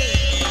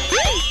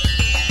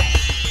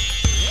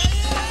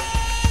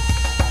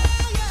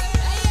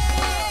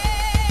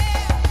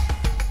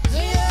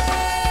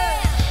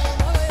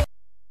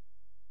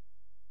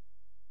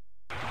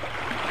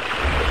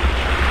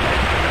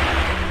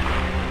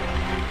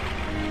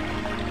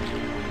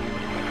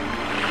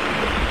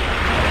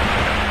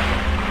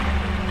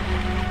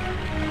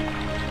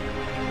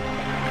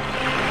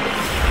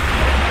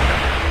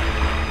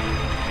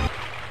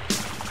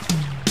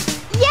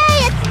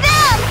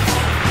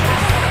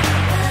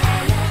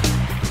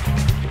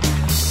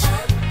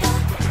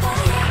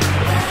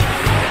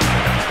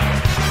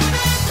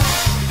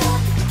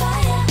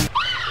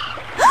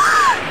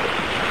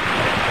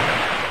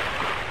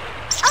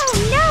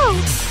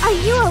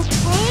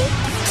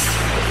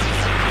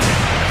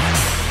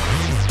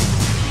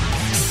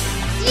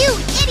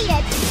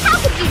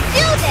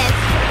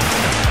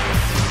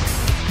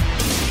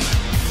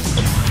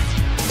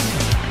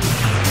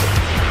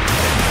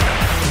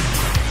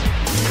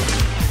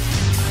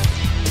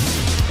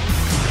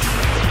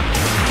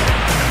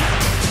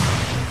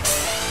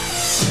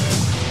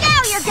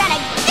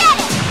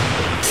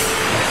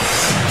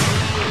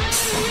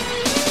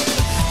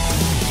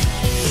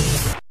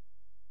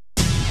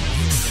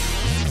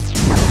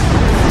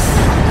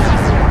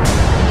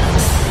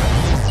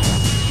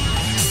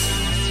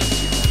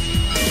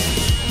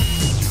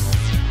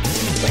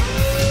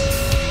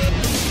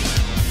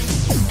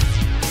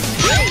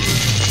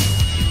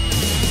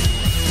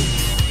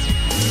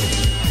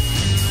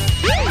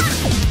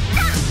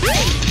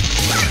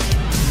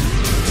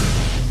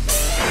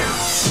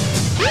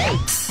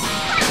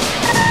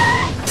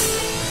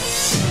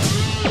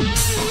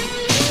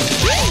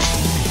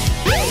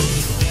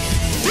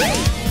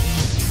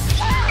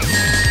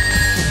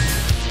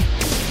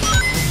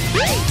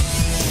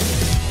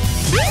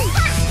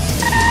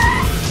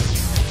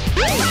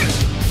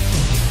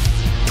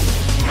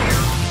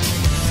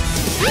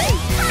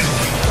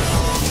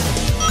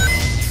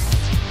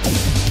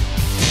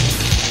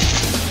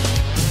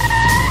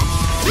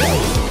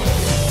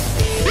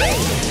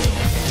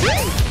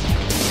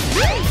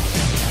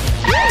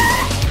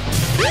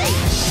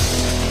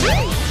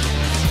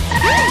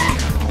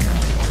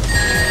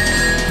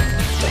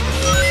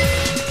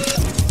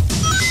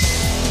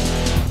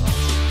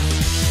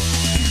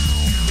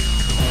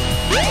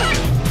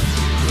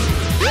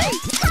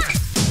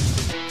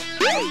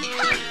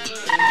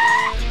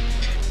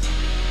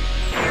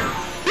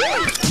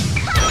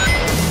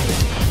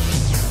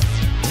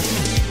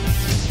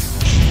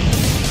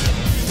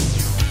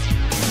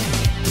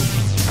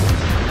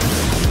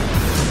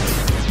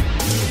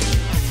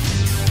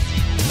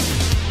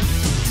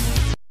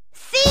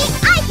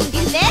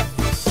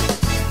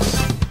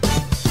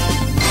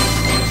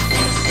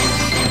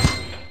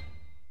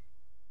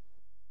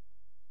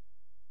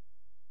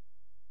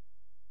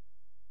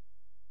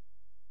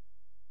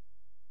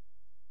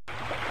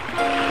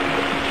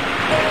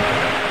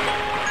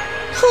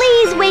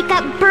 Please wake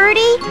up, Birdie.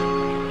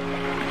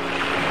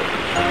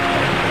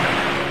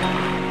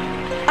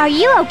 Are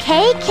you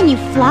okay? Can you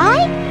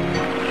fly?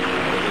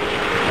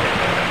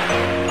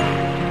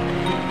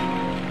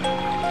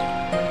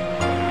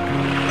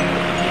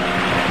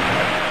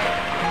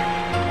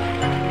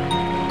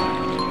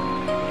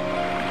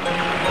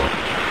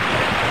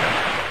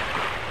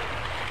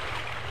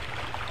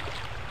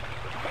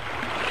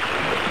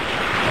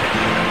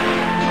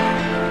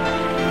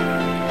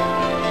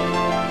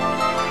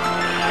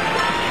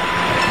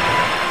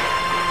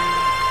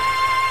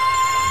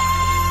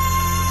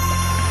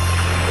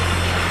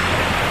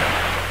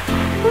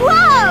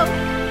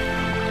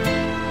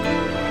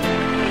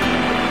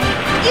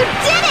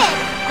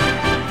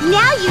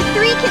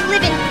 Can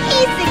live in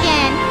peace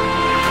again.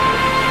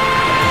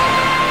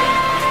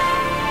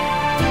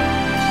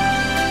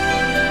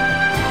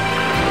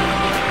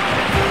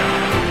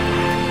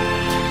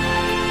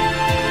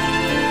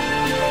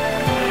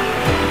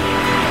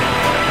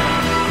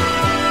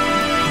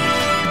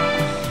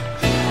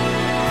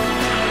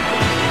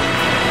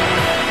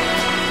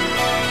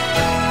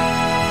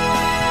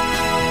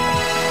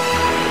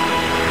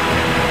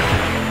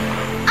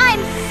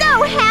 I'm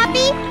so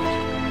happy.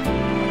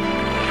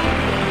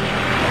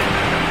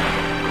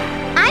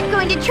 I'm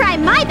going to try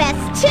my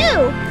best,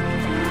 too!